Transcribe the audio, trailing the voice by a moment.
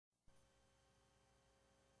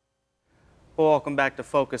Welcome back to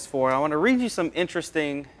Focus 4. I want to read you some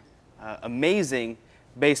interesting, amazing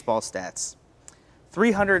baseball stats.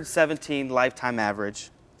 317 lifetime average,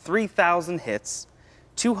 3,000 hits,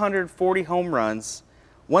 240 home runs,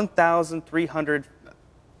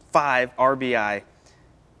 1,305 RBI.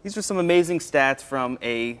 These are some amazing stats from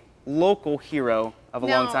a local hero of a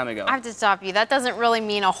long time ago. I have to stop you. That doesn't really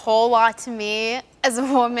mean a whole lot to me as a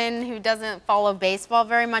woman who doesn't follow baseball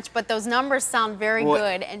very much, but those numbers sound very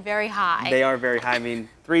good and very high. They are very high. I mean,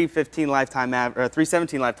 317 lifetime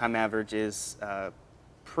average is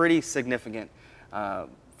pretty significant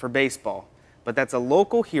for baseball. But that's a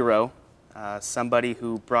local hero, somebody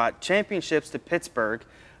who brought championships to Pittsburgh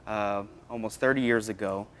almost 30 years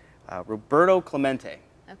ago, Roberto Clemente.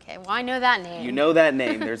 Okay, well, I know that name. You know that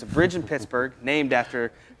name. There's a bridge in Pittsburgh named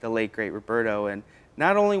after the late, great Roberto. And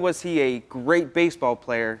not only was he a great baseball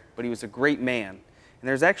player, but he was a great man. And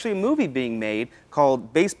there's actually a movie being made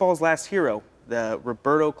called Baseball's Last Hero, the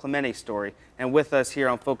Roberto Clemente story. And with us here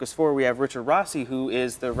on Focus 4, we have Richard Rossi, who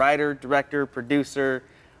is the writer, director, producer.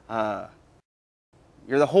 You're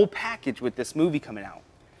the whole package with this movie coming out.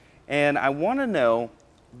 And I want to know,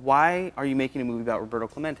 why are you making a movie about Roberto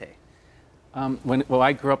Clemente? Well,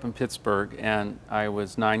 I grew up in Pittsburgh, and I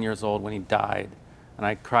was 9 years old when he died, and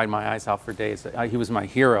I cried my eyes out for days. He was my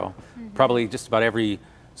hero. Probably just about every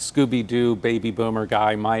Scooby-Doo baby boomer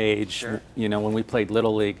guy my age, you know, when we played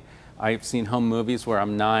Little League. I've seen home movies where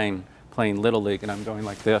I'm 9 playing Little League, and I'm going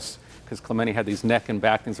like this, because Clemente had these neck and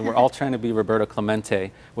back things, and we're all trying to be Roberto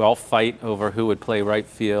Clemente. We all fight over who would play right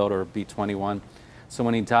field or be 21. So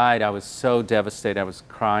when he died, I was so devastated. I was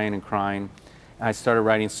crying and crying. I started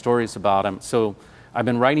writing stories about him. So I've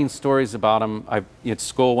been writing stories about him. At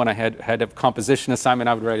school, when I had a composition assignment,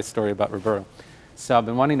 I would write a story about Roberto. So I've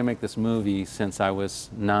been wanting to make this movie since I was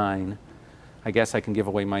 9. I guess I can give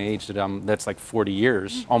away my age that that's like 40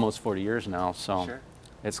 years, almost 40 years now. So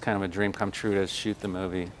it's kind of a dream come true to shoot the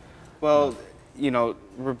movie. Well, you know,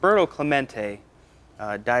 Roberto Clemente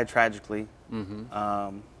died tragically,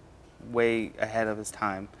 way ahead of his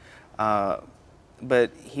time.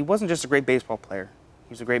 But he wasn't just a great baseball player.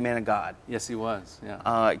 He was a great man of God. Yes, he was,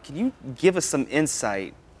 yeah. Can you give us some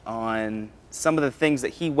insight on some of the things that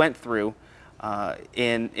he went through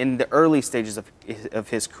in the early stages of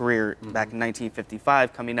his career back in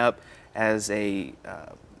 1955, coming up as a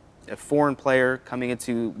foreign player coming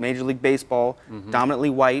into Major League Baseball,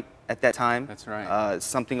 dominantly white at that time. That's right.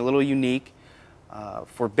 Something a little unique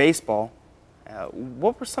for baseball.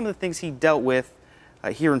 What were some of the things he dealt with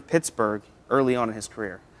here in Pittsburgh early on in his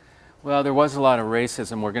career? Well, there was a lot of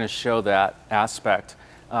racism. We're going to show that aspect,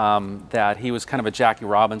 that he was kind of a Jackie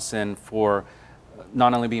Robinson for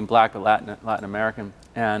not only being black, but Latin American.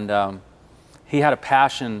 And he had a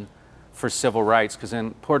passion for civil rights, because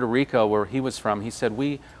in Puerto Rico, where he was from, he said,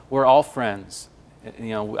 we're all friends. You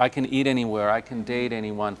know, I can eat anywhere, I can date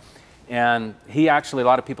anyone. And he actually, a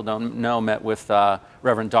lot of people don't know, met with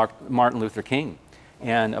Reverend Martin Luther King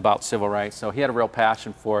and about civil rights. So he had a real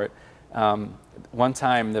passion for it. One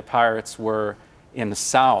time the Pirates were in the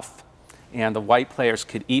South, and the white players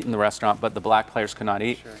could eat in the restaurant, but the black players could not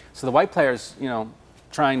eat. So the white players, you know,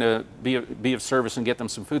 trying to be of service and get them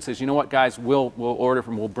some food, says, you know what, guys, we'll order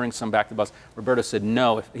from, we'll bring some back to the bus. Roberto said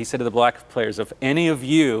no. He said to the black players, if any of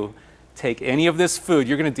you take any of this food,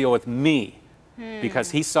 you're going to deal with me,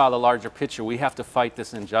 because he saw the larger picture. We have to fight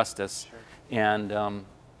this injustice. And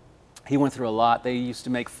he went through a lot. They used to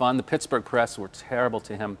make fun. The Pittsburgh press were terrible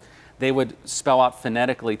to him. They would spell out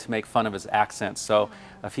phonetically to make fun of his accent. So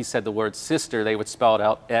if he said the word sister, they would spell it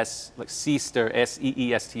out like Seester,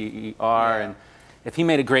 S-E-E-S-T-E-R. And if he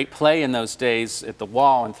made a great play in those days at the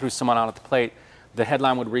wall and threw someone out at the plate, the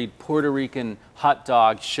headline would read, Puerto Rican hot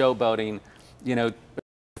dog showboating. You know,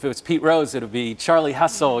 if it was Pete Rose, it would be Charlie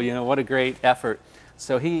Hustle. You know, what a great effort.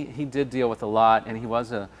 So he did deal with a lot, and he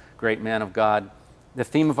was a great man of God. The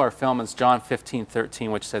theme of our film is John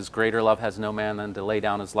 15:13, which says, greater love has no man than to lay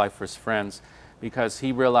down his life for his friends, because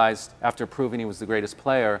he realized after proving he was the greatest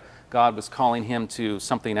player, God was calling him to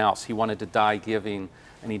something else. He wanted to die giving,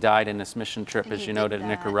 and he died in this mission trip, as you know, to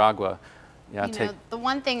Nicaragua. Yeah, you know, the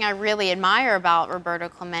one thing I really admire about Roberto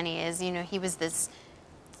Clemente is, you know, he was this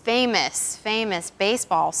famous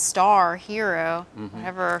baseball star, hero,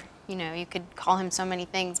 whatever, you know, you could call him so many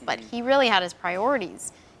things, but he really had his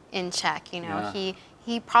priorities in check. You know,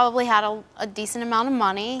 he probably had a decent amount of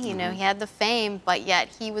money, you know, he had the fame, but yet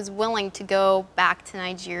he was willing to go back to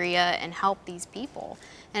Nigeria and help these people.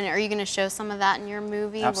 And are you going to show some of that in your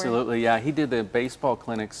movie? Absolutely, yeah. He did the baseball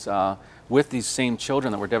clinics with these same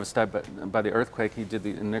children that were devastated by the earthquake. He did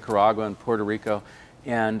in Nicaragua and Puerto Rico.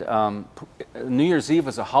 And New Year's Eve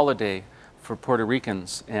was a holiday for Puerto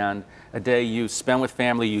Ricans, and a day you spend with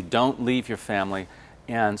family, you don't leave your family.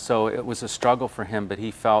 And so it was a struggle for him, but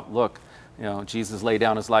he felt, look, you know, Jesus laid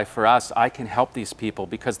down his life for us. I can help these people,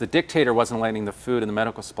 because the dictator wasn't letting the food and the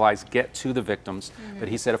medical supplies get to the victims. But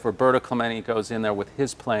he said, if Roberto Clemente goes in there with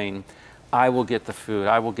his plane, I will get the food,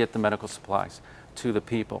 I will get the medical supplies to the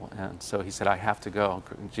people. And so he said, I have to go.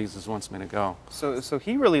 Jesus wants me to go. So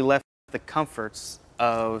he really left the comforts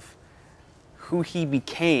of who he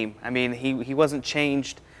became. I mean, he wasn't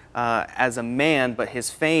changed as a man, but his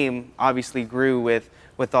fame obviously grew with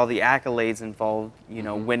all the accolades involved, you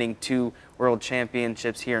know, winning 2 world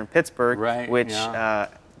championships here in Pittsburgh, which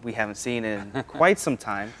we haven't seen in quite some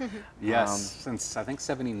time. Yes, since I think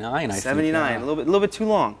 79. 79, a little bit too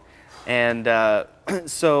long. And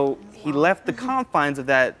so he left the confines of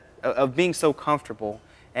that, of being so comfortable,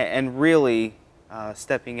 and really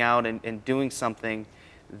stepping out and doing something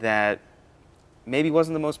that maybe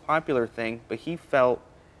wasn't the most popular thing, but he felt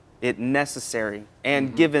it necessary.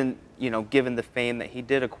 And given the fame that he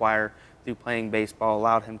did acquire through playing baseball,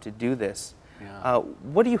 allowed him to do this.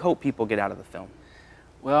 What do you hope people get out of the film?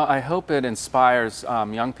 Well, I hope it inspires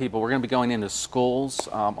young people. We're going to be going into schools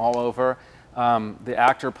all over. The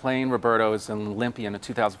actor playing Roberto is an Olympian, a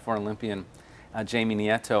 2004 Olympian, Jamie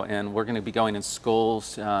Nieto, and we're going to be going in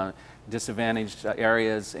schools, disadvantaged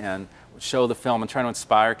areas, and show the film and try to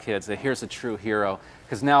inspire kids that here's a true hero.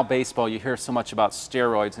 Because now baseball, you hear so much about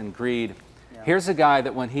steroids and greed. Here's a guy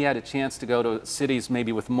that when he had a chance to go to cities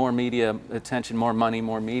maybe with more media attention, more money,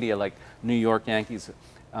 more media, like New York Yankees,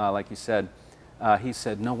 like you said, he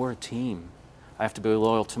said, no, we're a team. I have to be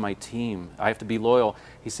loyal to my team. I have to be loyal.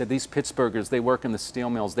 He said, these Pittsburghers, they work in the steel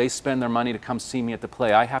mills. They spend their money to come see me at the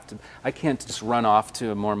play. I can't just run off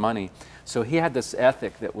to more money. So he had this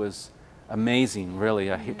ethic that was amazing, really,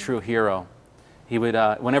 a true hero. He would,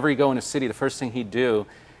 whenever he'd go in a city, the first thing he'd do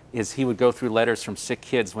is he would go through letters from sick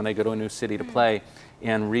kids when they go to a new city to play,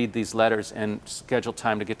 and read these letters and schedule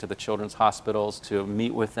time to get to the children's hospitals, to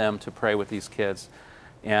meet with them, to pray with these kids.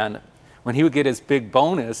 And when he would get his big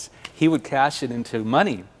bonus, he would cash it into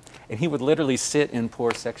money. And he would literally sit in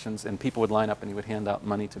poor sections, and people would line up and he would hand out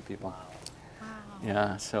money to people. Wow.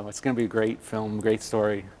 Yeah, so it's going to be a great film, great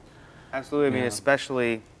story. Absolutely. I mean,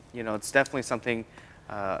 especially, you know, it's definitely something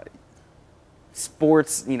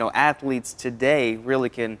sports, you know, athletes today really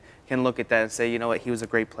can look at that and say, you know what, he was a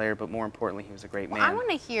great player, but more importantly, he was a great man. I want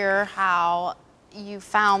to hear how you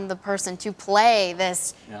found the person to play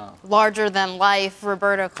this larger-than-life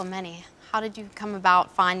Roberto Clemente. How did you come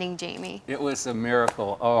about finding Jamie? It was a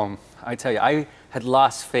miracle. I tell you, I had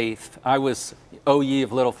lost faith. I was, oh ye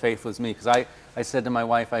of little faith was me, because I said to my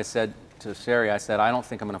wife, I said to Sherry, I said, I don't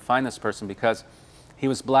think I'm going to find this person, because he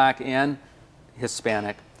was black and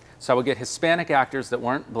Hispanic. So I would get Hispanic actors that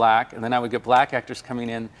weren't black, and then I would get black actors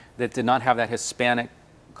coming in that did not have that Hispanic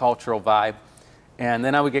cultural vibe. And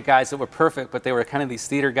then I would get guys that were perfect, but they were kind of these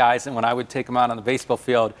theater guys, and when I would take them out on the baseball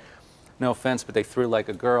field, no offense, but they threw like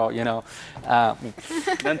a girl, you know.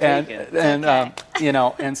 You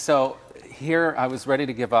know, and so here I was ready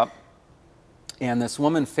to give up, and this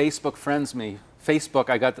woman Facebook friends me. Facebook,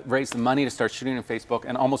 I raised the money to start shooting on Facebook,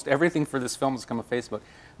 and almost everything for this film has come on Facebook.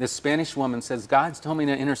 This Spanish woman says, God's told me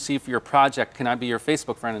to intercede for your project. Can I be your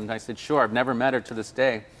Facebook friend? And I said, sure. I've never met her to this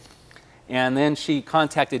day. And then she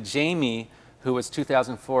contacted Jamie, who was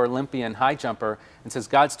 2004 Olympian high jumper, and says,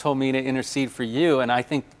 God's told me to intercede for you, and I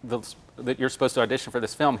think that you're supposed to audition for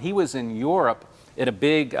this film. He was in Europe at a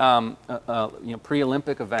big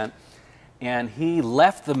pre-Olympic event, and he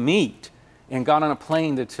left the meet and got on a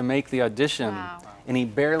plane to make the audition. Wow. And he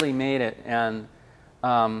barely made it. And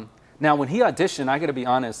now when he auditioned, I got to be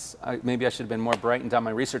honest, maybe I should have been more bright and done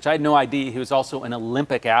my research. I had no idea he was also an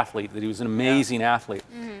Olympic athlete, that he was an amazing athlete.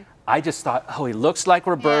 I just thought, oh, he looks like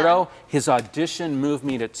Roberto. His audition moved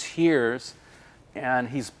me to tears, and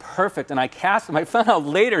he's perfect. And I cast him. I found out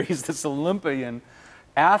later he's this Olympian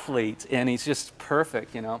athlete, and he's just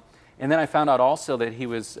perfect, you know. And then I found out also that he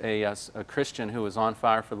was a Christian who was on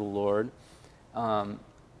fire for the Lord.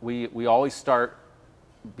 We always start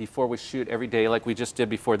before we shoot every day, like we just did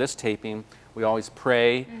before this taping. We always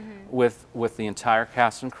pray with the entire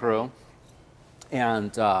cast and crew.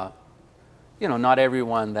 And you know, not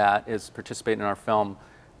everyone that is participating in our film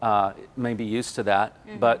may be used to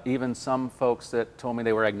that, but even some folks that told me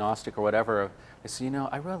they were agnostic or whatever, they said, you know,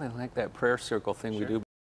 I really like that prayer circle thing we do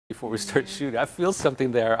before we start shooting. I feel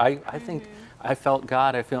something there. I think I felt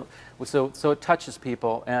God. I feel so it touches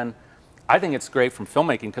people, and I think it's great from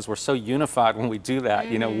filmmaking because we're so unified when we do that,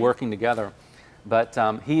 you know, working together. But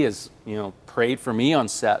he has, you know, prayed for me on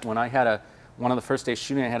set. When I had one of the first days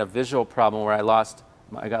shooting, I had a visual problem where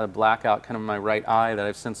I got a blackout kind of in my right eye that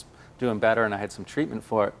I've since doing better, and I had some treatment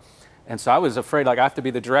for it. And so I was afraid, like, I have to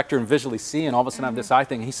be the director and visually see, and all of a sudden I have this eye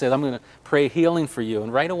thing. He said, I'm going to pray healing for you.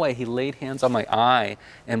 And right away he laid hands on my eye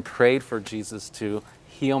and prayed for Jesus to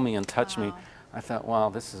heal me and touch me. I thought, wow,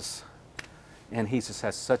 this is, and he just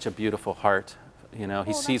has such a beautiful heart. You know,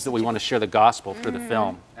 he sees that we want to share the gospel through the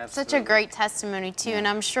film. Such a great testimony too, and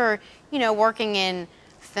I'm sure, you know, working in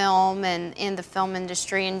film and in the film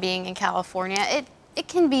industry and being in California, it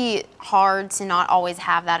can be hard to not always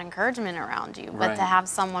have that encouragement around you, but to have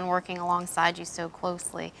someone working alongside you so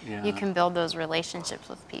closely, you can build those relationships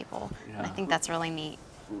with people. And I think that's really neat.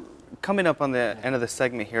 Coming up on the end of the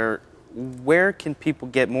segment here, where can people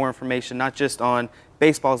get more information, not just on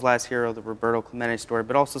Baseball's Last Hero, the Roberto Clemente story,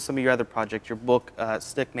 but also some of your other projects, your book,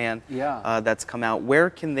 Stickman, that's come out. Where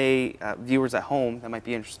can they, viewers at home that might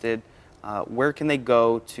be interested, where can they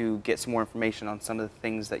go to get some more information on some of the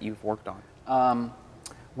things that you've worked on?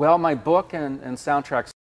 Well, my book and soundtrack,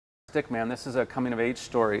 Stickman, this is a coming-of-age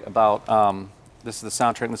story about, this is the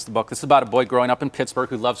soundtrack, this is the book. This is about a boy growing up in Pittsburgh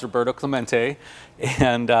who loves Roberto Clemente,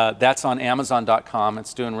 and that's on Amazon.com.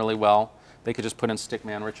 It's doing really well. They could just put in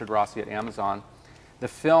Stickman, Richard Rossi at Amazon. The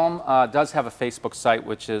film does have a Facebook site,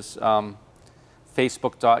 which is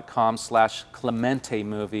facebook.com/Clemente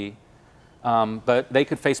movie. But they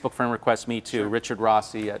could Facebook friend request me too, Richard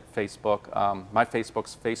Rossi at Facebook. My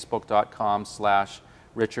Facebook's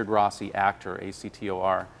facebook.com/Richard Rossi actor,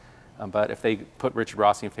 ACTOR. But if they put Richard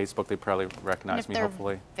Rossi in Facebook, they probably recognize me,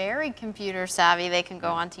 hopefully. If they're very computer savvy, they can go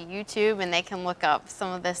onto YouTube and they can look up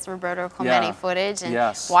some of this Roberto Clemente footage and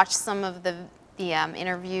watch some of the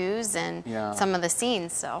interviews and some of the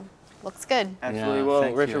scenes. So, looks good. Absolutely.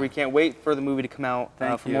 Well, Richard, we can't wait for the movie to come out.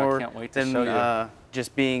 For more than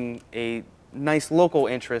just being a nice local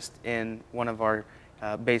interest in one of our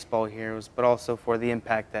baseball heroes, but also for the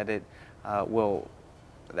impact that it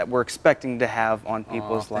that we're expecting to have on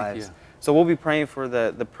people's lives. So we'll be praying for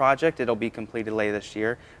the project. It'll be completed later this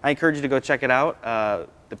year. I encourage you to go check it out,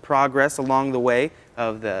 the progress along the way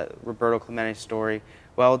of the Roberto Clemente story.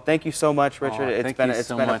 Well, thank you so much, Richard. It's been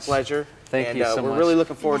a pleasure. Thank you so much. We're really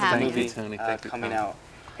looking forward to the movie coming out.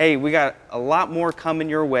 Hey, we got a lot more coming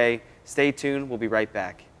your way. Stay tuned. We'll be right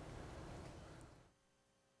back.